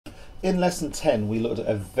In lesson 10 we looked at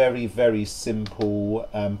a very simple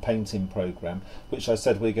painting program which I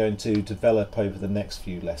said we're going to develop over the next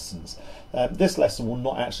few lessons. This lesson will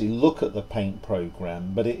not actually look at the paint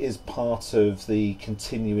program, but it is part of the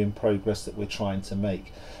continuing progress that we're trying to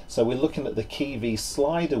make. So we're looking at the Kivy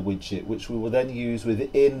slider widget, which we will then use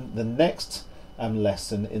within the next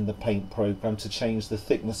lesson in the paint program to change the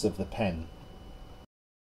thickness of the pen.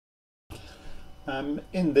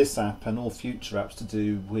 In this app and all future apps to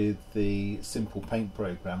do with the simple paint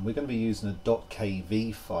program, we're going to be using a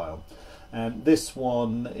 .kv file, and this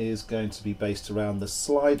one is going to be based around the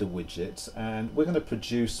slider widget, and we're going to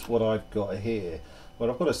produce what I've got here. Well,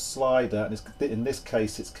 I've got a slider, and in this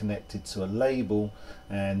case it's connected to a label,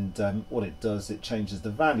 and what it does, it changes the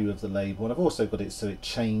value of the label, and I've also got it so it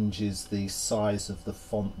changes the size of the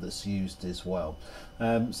font that's used as well.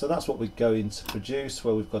 So that's what we're going to produce,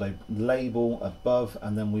 where we've got a label above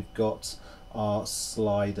and then we've got our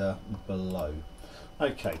slider below.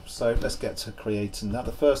 Okay, so let's get to creating that.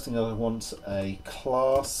 The first thing I want a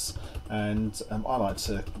class, and I like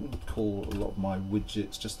to call a lot of my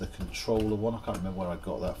widgets just the controller one. I can't remember where I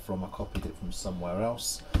got that from. I copied it from somewhere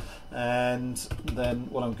else. And then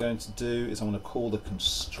what I'm going to do is I'm going to call the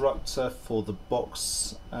constructor for the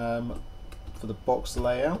box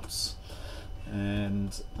layouts,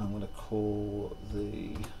 and I'm going to call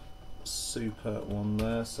the super one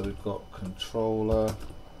there. So we've got controller.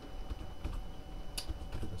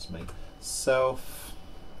 That's me. Self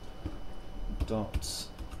dot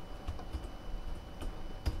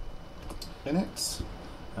init.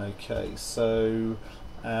 Okay, so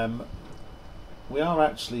we are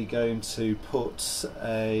actually going to put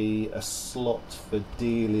a slot for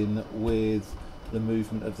dealing with the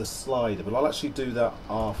movement of the slider, but I'll actually do that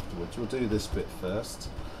afterwards. We'll do this bit first.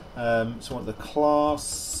 So I want the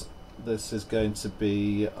class. This is going to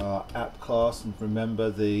be our app class, and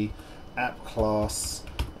remember the app class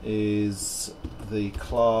is the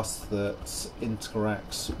class that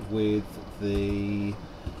interacts with the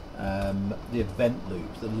event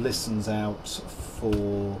loop that listens out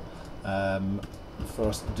for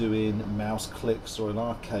us doing mouse clicks, or in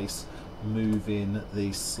our case moving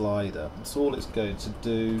the slider. So all it's going to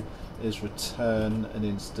do is return an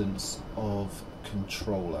instance of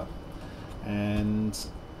controller. And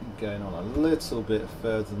going on a little bit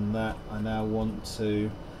further than that, I now want to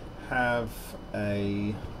have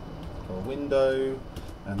a window,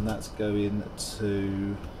 and that's going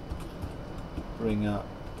to bring up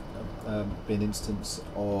be an instance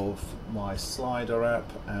of my slider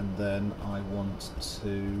app, and then I want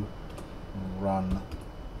to run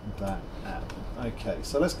that app. Okay,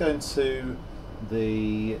 so let's go into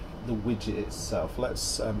the widget itself.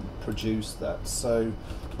 Let's produce that. So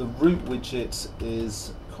the root widget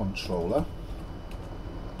is controller,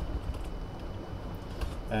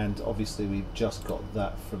 and obviously we've just got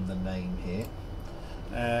that from the name here.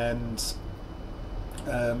 And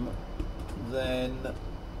then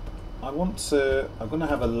I'm going to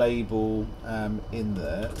have a label in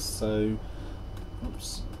there. So,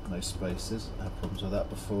 oops, no spaces. I had problems with that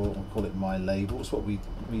before. We'll call it my label. It's what we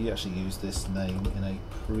actually used this name in a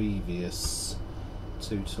previous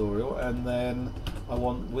tutorial. And then I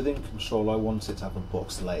want, within control, I want it to have a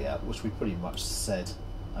box layout, which we pretty much said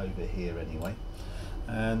over here anyway.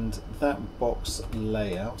 And that box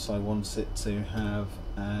layout, I want it to have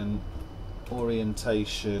an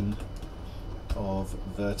orientation of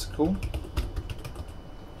vertical,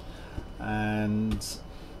 and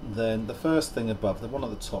then the first thing above, the one at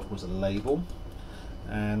the top, was a label.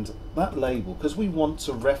 And that label, because we want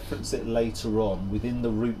to reference it later on within the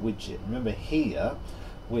root widget, remember here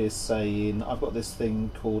we're saying I've got this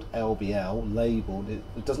thing called LBL labeled.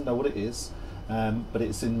 It doesn't know what it is, but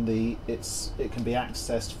it's in the it can be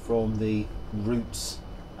accessed from the root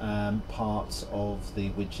part of the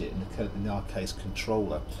widget, in our case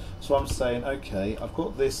controller. So I'm saying, okay, I've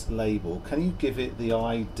got this label, can you give it the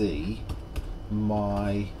ID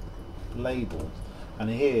my label? And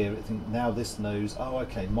here I think now this knows, oh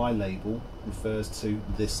okay, my label refers to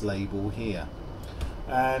this label here.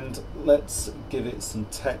 And let's give it some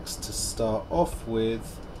text to start off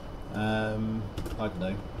with. I don't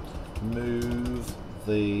know, move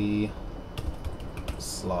the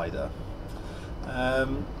slider.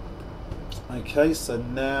 Okay, so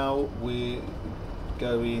now we're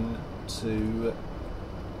going to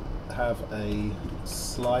have a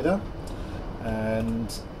slider,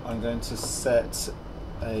 and I'm going to set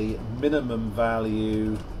a minimum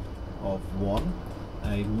value of 1,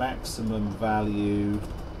 a maximum value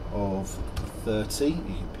of 30. You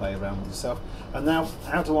can play around with yourself. And now,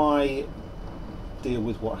 how do I deal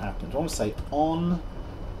with what happens? I want to say on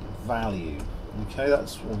value. Okay,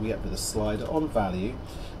 that's what we get with the slider. On value,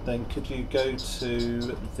 then could you go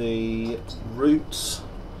to the root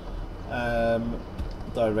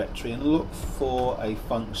directory and look for a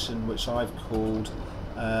function which I've called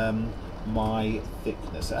my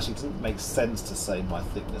thickness. It actually doesn't make sense to say my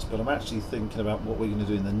thickness, but I'm actually thinking about what we're going to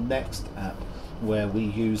do in the next app, where we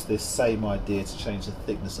use this same idea to change the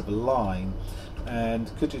thickness of a line.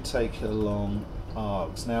 And could you take it along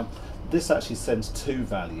args? Now this actually sends two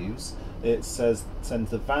values. It sends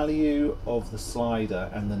the value of the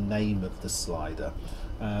slider and the name of the slider.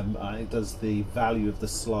 It does the value of the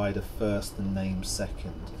slider first, the name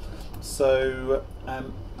second. So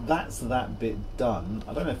that's that bit done.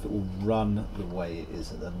 I don't know if it will run the way it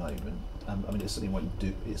is at the moment. I mean, it certainly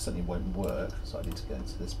won't work. So I need to go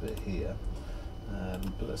into this bit here.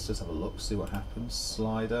 But let's just have a look, see what happens.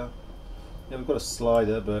 Slider. Yeah, we've got a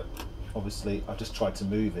slider, but obviously I just tried to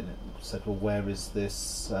move it. It said, well, where is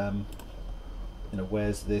this?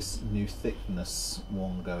 Where's this new thickness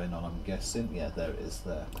one going on? I'm guessing. Yeah, there it is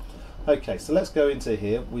there. Okay, so let's go into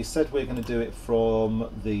here. We said we're going to do it from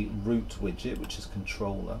the root widget, which is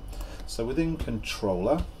controller. So within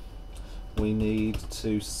controller, we need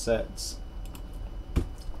to set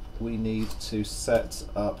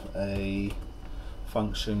up a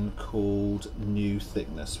function called new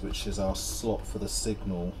thickness, which is our slot for the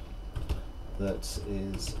signal that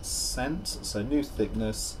is sent. So new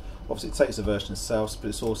thickness. Obviously it takes a version itself, but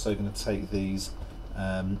it's also going to take these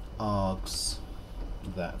args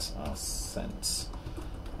that are sent,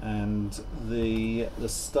 and the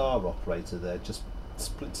star operator there just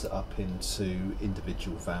splits it up into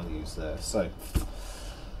individual values there. So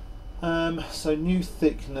so new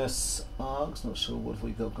thickness args, not sure what have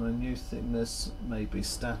we got on a new thickness, maybe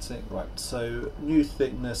static, right? So new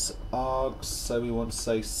thickness args, so we want to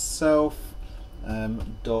say self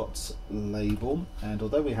dot label, and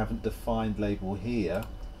although we haven't defined label here,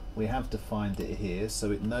 we have defined it here, so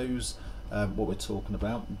it knows what we're talking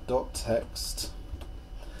about. Dot text,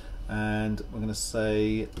 and we're going to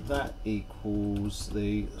say that equals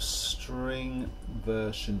the string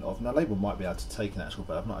version of, now label might be able to take an actual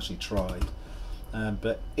value, I've not actually tried,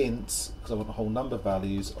 but int, because I want the whole number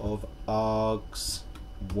values of args1.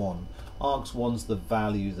 Args1's the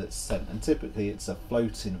value that's sent, and typically it's a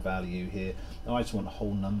floating value here. Now I just want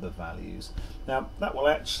whole number values. Now that will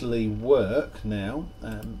actually work now.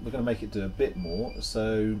 We're going to make it do a bit more,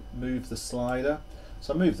 so move the slider.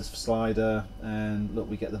 So I move the slider and look,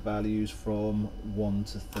 we get the values from 1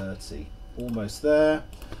 to 30. Almost there.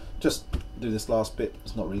 Just do this last bit,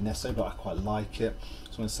 it's not really necessary, but I quite like it.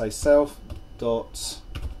 So I'm going to say self dot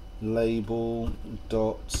label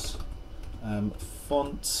dot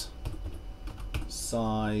font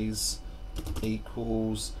size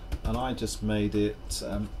equals, and I just made it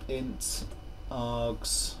int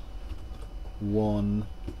args1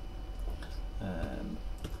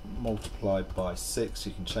 multiplied by 6.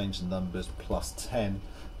 You can change the numbers, plus 10.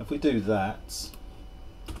 If we do that,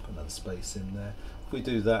 put another space in there. If we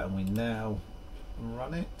do that and we now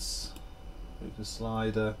run it, move the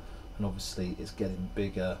slider, and obviously it's getting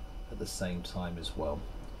bigger at the same time as well.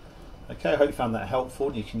 Okay, I hope you found that helpful,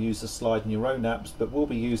 and you can use the slide in your own apps, but we'll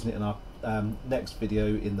be using it in our next video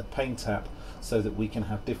in the Paint app, so that we can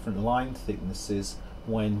have different line thicknesses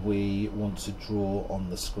when we want to draw on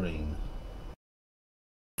the screen.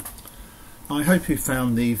 I hope you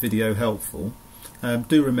found the video helpful.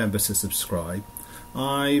 Do remember to subscribe.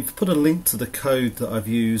 I've put a link to the code that I've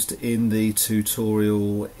used in the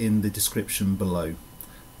tutorial in the description below.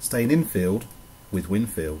 Stay in infield with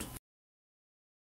Winfield.